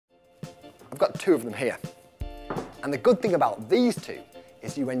I've got two of them here. And the good thing about these two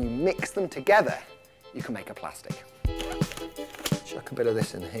is when you mix them together, you can make a plastic. Chuck a bit of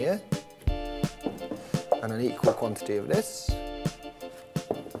this in here, and an equal quantity of this.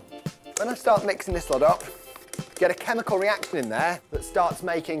 When I start mixing this lot up, get a chemical reaction in there that starts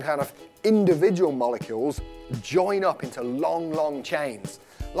making kind of individual molecules join up into long, long chains.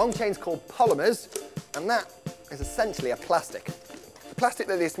 Long chains called polymers, and that is essentially a plastic. The plastic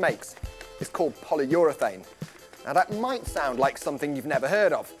that this makes is called polyurethane. Now that might sound like something you've never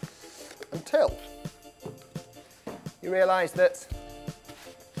heard of, until you realise that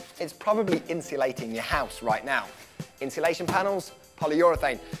it's probably insulating your house right now. Insulation panels,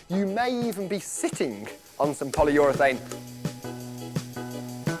 polyurethane. You may even be sitting on some polyurethane.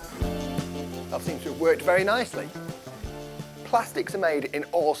 That seems to have worked very nicely. Plastics are made in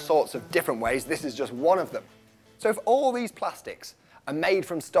all sorts of different ways. This is just one of them. So if all these plastics are made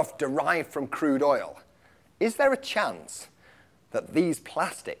from stuff derived from crude oil, is there a chance that these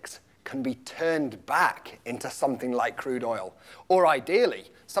plastics can be turned back into something like crude oil? Or ideally,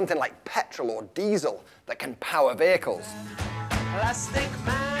 something like petrol or diesel that can power vehicles? Plastic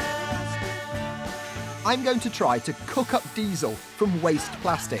Man. I'm going to try to cook up diesel from waste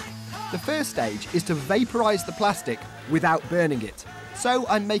plastic. The first stage is to vaporise the plastic without burning it. So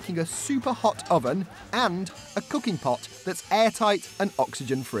I'm making a super hot oven and a cooking pot that's airtight and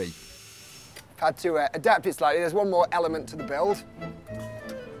oxygen-free. I've had to adapt it slightly. There's one more element to the build.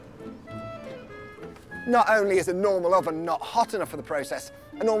 Not only is a normal oven not hot enough for the process,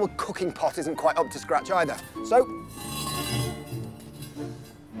 a normal cooking pot isn't quite up to scratch either. So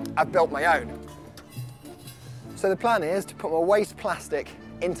I've built my own. So the plan is to put my waste plastic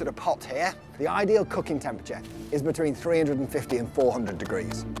into the pot here. The ideal cooking temperature is between 350 and 400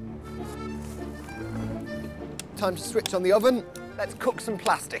 degrees. Time to switch on the oven. Let's cook some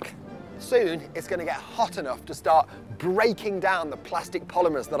plastic. Soon it's going to get hot enough to start breaking down the plastic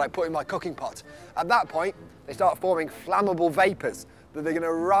polymers that I put in my cooking pot. At that point, they start forming flammable vapours that they're going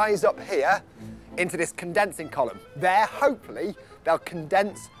to rise up here into this condensing column. There, hopefully, they'll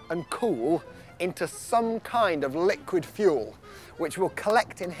condense and cool into some kind of liquid fuel, which will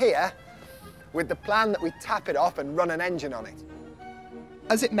collect in here with the plan that we tap it off and run an engine on it.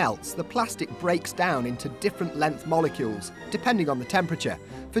 As it melts, the plastic breaks down into different length molecules, depending on the temperature.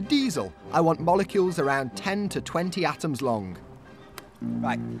 For diesel, I want molecules around 10 to 20 atoms long.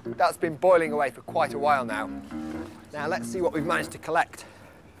 Right, that's been boiling away for quite a while now. Now let's see what we've managed to collect.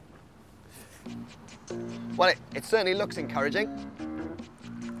 Well, it certainly looks encouraging.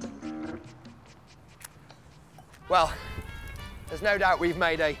 Well, there's no doubt we've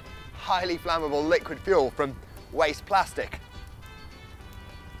made a highly flammable liquid fuel from waste plastic.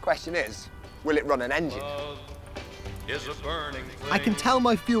 Question is, will it run an engine? I can tell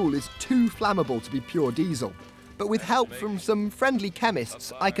my fuel is too flammable to be pure diesel, but with help from some friendly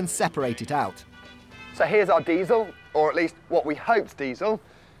chemists, I can separate it out. So here's our diesel, or at least what we hoped's diesel.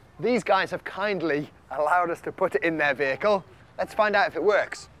 These guys have kindly allowed us to put it in their vehicle. Let's find out if it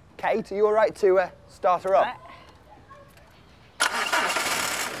works. Kate, are you all right to start her up?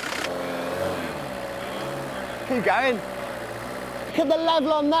 Keep going. Look at the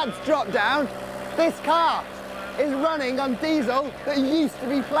level on that's dropped down. This car is running on diesel that used to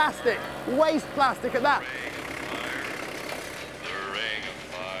be plastic. Waste plastic at that.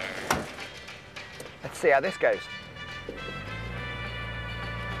 Let's see how this goes.